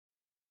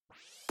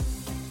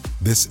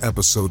This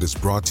episode is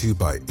brought to you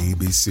by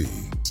ABC.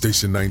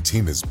 Station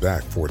 19 is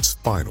back for its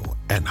final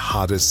and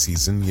hottest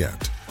season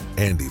yet.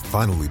 Andy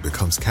finally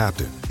becomes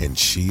captain, and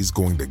she's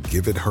going to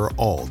give it her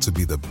all to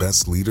be the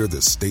best leader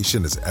the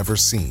station has ever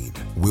seen.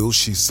 Will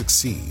she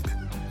succeed?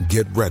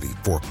 Get ready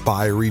for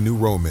fiery new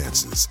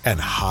romances and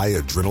high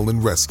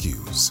adrenaline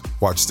rescues.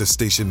 Watch the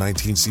Station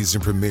 19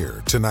 season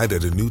premiere tonight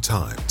at a new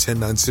time,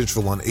 10/9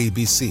 Central on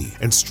ABC,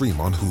 and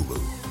stream on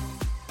Hulu.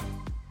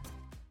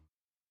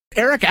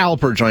 Eric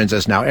Alper joins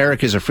us now.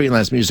 Eric is a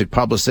freelance music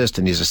publicist,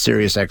 and he's a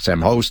Sirius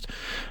XM host,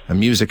 a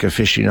music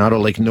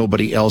aficionado like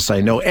nobody else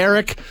I know.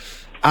 Eric,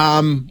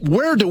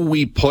 where do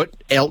we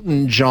put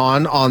Elton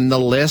John on the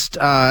list?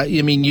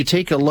 You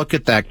take a look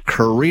at that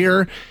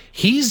career.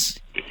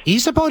 He's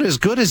about as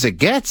good as it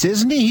gets,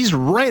 isn't he? He's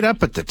right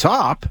up at the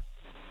top.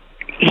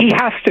 He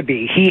has to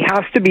be. He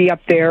has to be up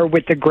there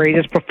with the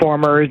greatest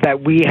performers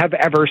that we have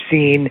ever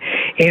seen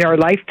in our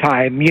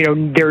lifetime.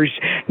 There's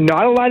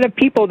not a lot of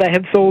people that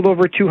have sold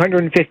over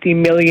 250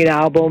 million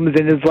albums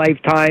in his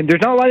lifetime.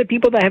 There's not a lot of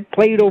people that have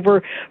played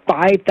over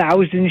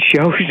 5,000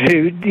 shows,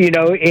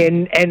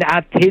 and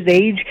at his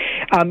age,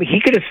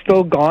 he could have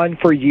still gone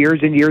for years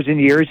and years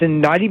and years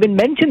and not even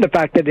mentioned the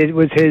fact that it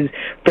was his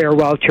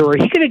farewell tour.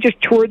 He could have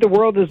just toured the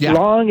world as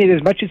long and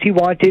as much as he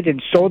wanted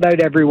and sold out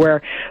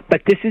everywhere,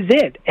 but this is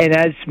it. And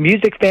as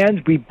music fans,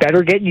 we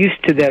better get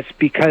used to this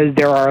because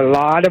there are a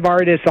lot of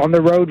artists on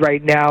the road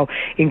right now,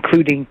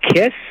 including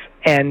Kiss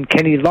and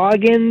Kenny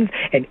Loggins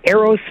and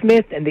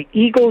Aerosmith and the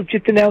Eagles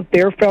just announced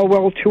their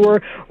farewell tour.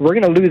 We're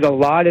going to lose a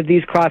lot of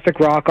these classic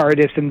rock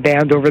artists and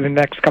bands over the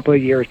next couple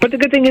of years. But the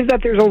good thing is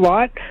that there's a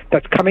lot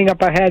that's coming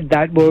up ahead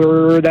that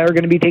are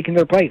going to be taking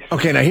their place.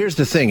 Okay, now here's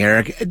the thing,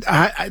 Eric.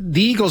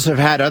 The Eagles have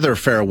had other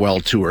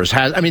farewell tours.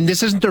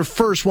 This isn't their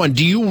first one.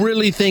 Do you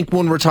really think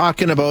when we're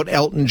talking about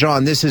Elton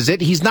John, this is it?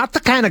 He's not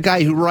the kind of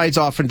guy who rides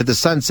off into the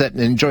sunset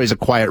and enjoys a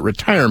quiet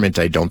retirement,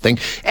 I don't think.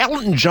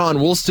 Elton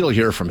John, we'll still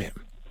hear from him.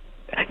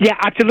 Yeah,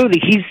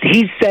 absolutely.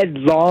 He's said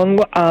long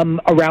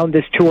around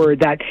this tour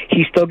that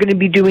he's still going to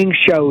be doing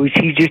shows.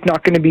 He's just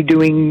not going to be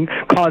doing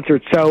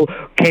concerts. So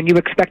can you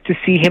expect to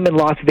see him in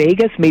Las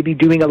Vegas, maybe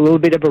doing a little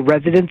bit of a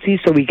residency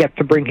so he gets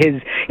to bring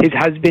his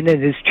husband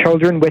and his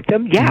children with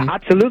him? Yeah,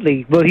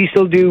 absolutely. Will he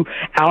still do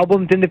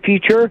albums in the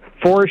future?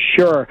 For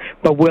sure.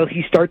 But will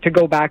he start to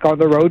go back on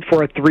the road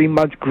for a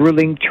 3-month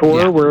grueling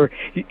tour where,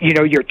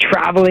 you're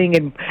traveling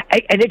and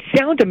it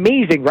sounds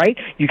amazing, right?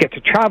 You get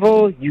to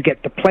travel, you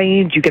get the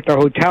planes, you get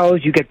the hotels,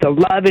 you get the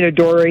love and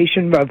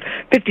adoration of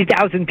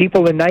 50,000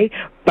 people a night,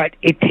 but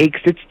it takes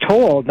its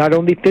toll, not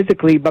only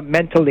physically, but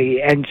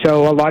mentally. And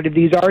so a lot of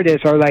these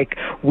artists are like,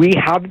 we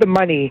have the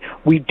money,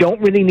 we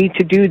don't really need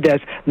to do this,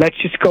 let's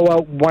just go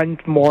out once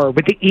more.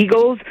 With the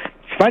Eagles,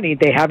 it's funny,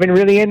 they haven't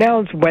really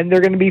announced when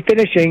they're going to be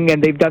finishing,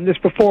 and they've done this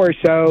before,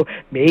 so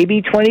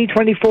maybe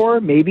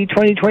 2024, maybe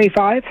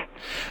 2025.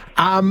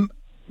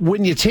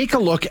 When you take a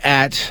look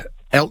at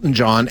Elton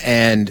John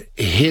and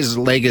his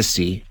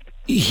legacy,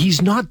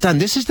 he's not done.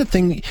 This is the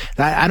thing.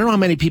 I don't know how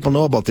many people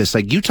know about this.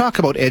 Like, you talk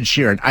about Ed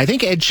Sheeran. I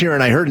think Ed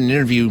Sheeran, I heard in an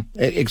interview,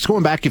 it's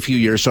going back a few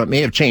years, so it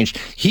may have changed.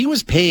 He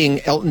was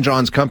paying Elton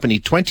John's company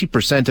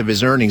 20% of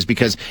his earnings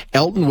because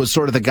Elton was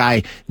sort of the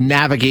guy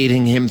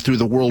navigating him through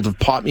the world of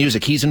pop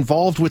music. He's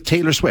involved with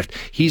Taylor Swift.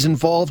 He's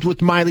involved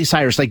with Miley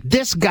Cyrus. Like,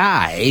 this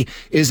guy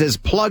is as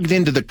plugged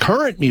into the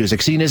current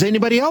music scene as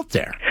anybody out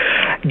there.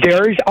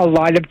 There's a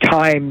lot of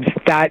times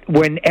that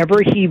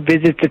whenever he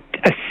visits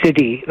a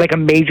city, like a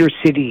major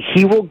city,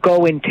 he will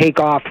go and take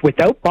off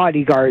without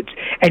bodyguards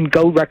and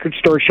go record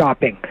store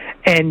shopping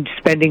and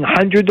spending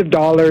hundreds of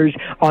dollars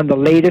on the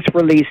latest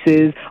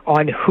releases,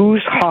 on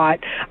who's hot,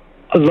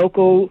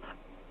 local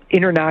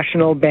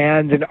international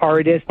bands and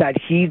artists that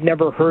he's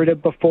never heard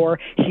of before.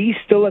 He's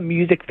still a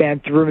music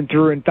fan through and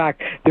through. In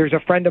fact, there's a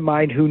friend of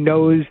mine who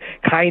knows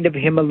kind of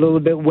him a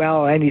little bit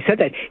well, and he said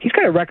that he's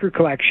got a record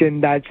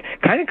collection that's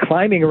kind of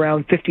climbing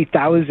around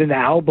 50,000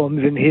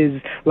 albums in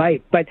his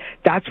life. But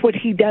that's what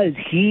he does.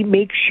 He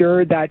makes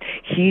sure that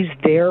he's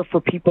there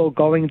for people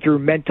going through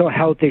mental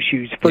health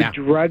issues, for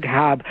drug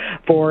habit,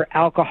 for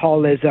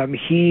alcoholism.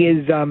 He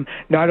is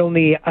not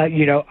only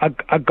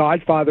a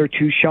godfather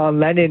to Sean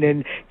Lennon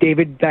and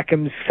David Beckham's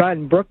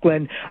son,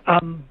 Brooklyn,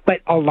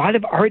 but a lot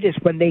of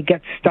artists, when they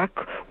get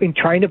stuck in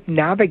trying to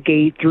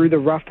navigate through the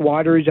rough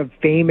waters of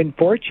fame and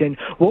fortune,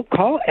 will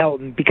call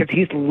Elton because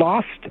he's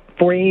lost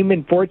fame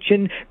and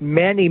fortune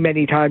many,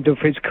 many times of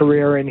his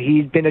career, and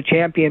he's been a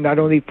champion not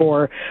only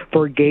for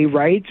gay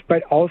rights,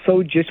 but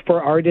also just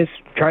for artists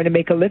trying to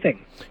make a living.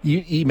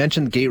 You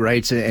mentioned gay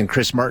rights, and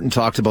Chris Martin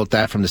talked about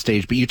that from the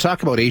stage, but you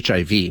talk about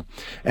HIV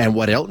and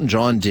what Elton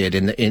John did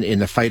in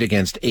the fight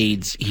against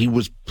AIDS. He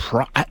was,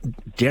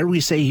 dare we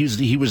say,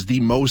 he was the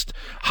most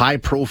high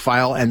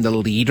profile and the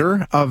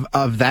leader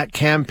of that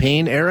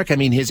campaign, Eric. I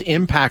mean, his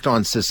impact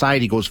on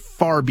society goes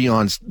far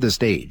beyond the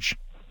stage.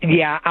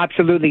 Yeah,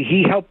 absolutely.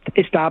 He helped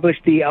establish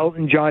the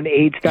Elton John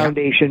AIDS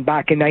Foundation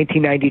back in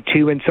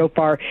 1992, and so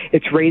far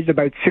it's raised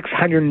about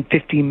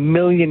 $650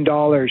 million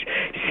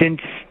since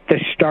the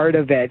start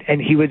of it,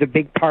 and he was a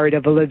big part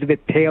of Elizabeth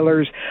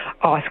Taylor's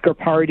Oscar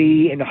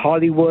party in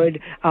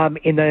Hollywood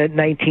in the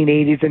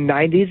 1980s and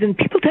 90s, and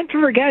people tend to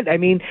forget. I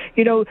mean,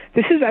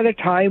 this is at a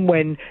time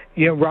when,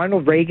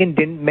 Ronald Reagan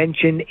didn't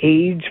mention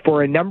AIDS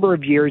for a number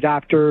of years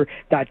after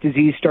that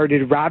disease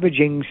started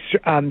ravaging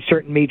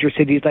certain major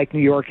cities like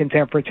New York and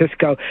San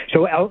Francisco.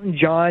 So Elton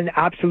John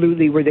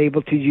absolutely was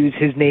able to use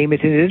his name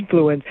and his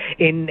influence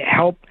in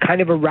help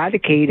kind of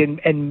eradicate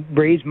and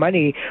raise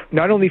money,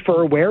 not only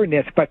for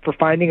awareness, but for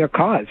finding a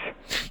cause.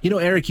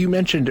 Eric, you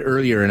mentioned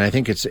earlier, and I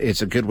think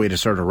it's a good way to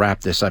sort of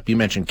wrap this up. You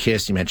mentioned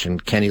Kiss, you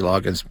mentioned Kenny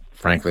Loggins.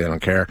 Frankly, I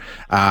don't care.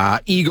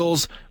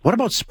 Eagles. What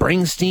about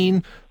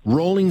Springsteen,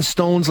 Rolling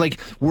Stones? Like,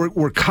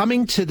 we're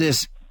coming to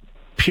this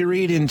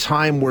period in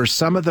time where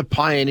some of the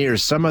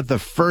pioneers, some of the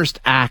first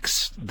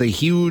acts, the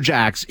huge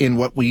acts in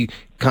what we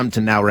come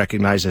to now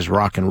recognize as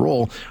rock and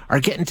roll,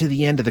 are getting to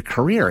the end of the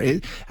career.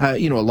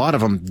 A lot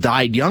of them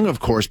died young, of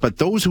course, but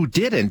those who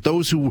didn't,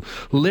 those who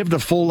lived a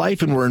full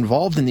life and were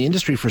involved in the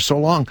industry for so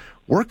long,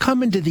 we're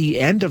coming to the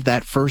end of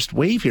that first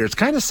wave here. It's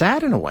kind of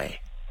sad in a way.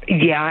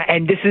 Yeah,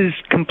 and this is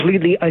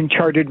completely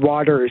uncharted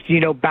waters.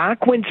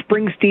 Back when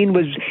Springsteen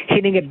was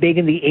hitting it big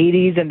in the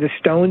 80s and the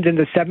Stones in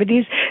the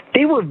 70s,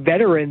 they were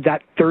veterans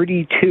at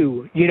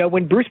 32.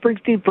 When Bruce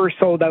Springsteen first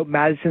sold out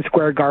Madison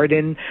Square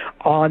Garden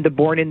on the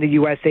Born in the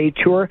USA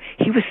tour,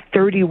 he was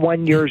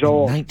 31 years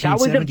old. That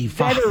was a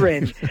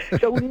veteran.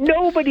 So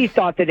nobody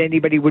thought that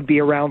anybody would be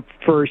around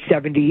for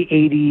 70,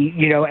 80,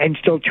 and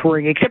still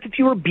touring, except if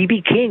you were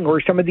B.B. King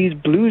or some of these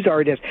blues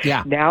artists.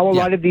 Yeah. Now a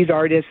lot of these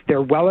artists,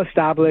 they're well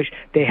established.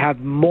 They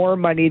have more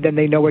money than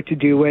they know what to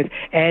do with.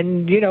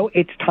 And,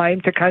 it's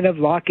time to kind of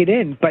lock it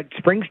in. But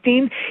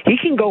Springsteen, he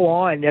can go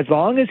on as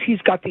long as he's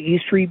got the E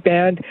Street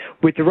Band.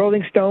 With the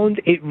Rolling Stones,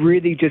 it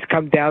really just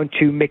comes down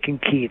to Mick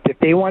and Keith. If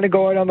they want to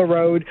go out on the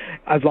road,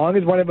 as long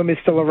as one of them is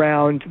still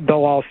around,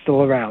 they'll all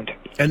still around.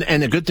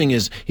 And the good thing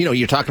is,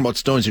 you're talking about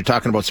Stones, you're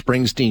talking about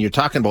Springsteen, you're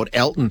talking about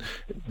Elton.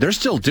 They're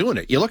still doing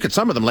it. You look at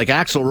some of them, like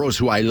Axl Rose,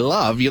 who I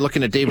love. You're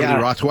looking at David Lee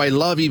Roth, who I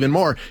love even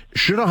more.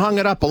 Should have hung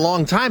it up a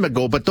long time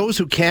ago, but those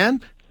who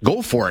can,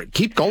 go for it.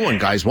 Keep going,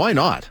 guys. Why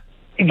not?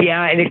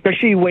 Yeah, and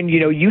especially when,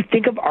 you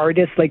think of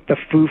artists like the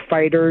Foo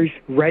Fighters,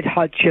 Red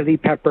Hot Chili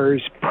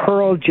Peppers,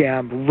 Pearl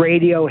Jam,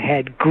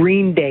 Radiohead,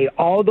 Green Day,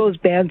 all those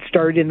bands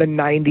started in the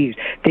 90s.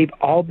 They've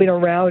all been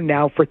around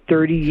now for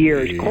 30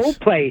 years. Jeez.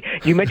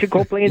 Coldplay, you mentioned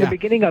Coldplay in the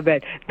beginning of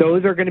it.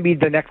 Those are going to be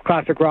the next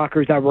classic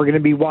rockers that we're going to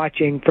be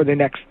watching for the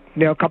next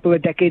couple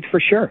of decades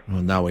for sure.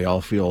 Well, now we all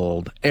feel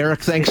old.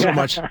 Eric, thanks so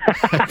much.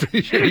 I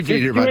appreciate you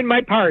being here, bud. Doing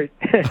my part.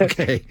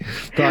 Okay.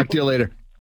 Talk to you later.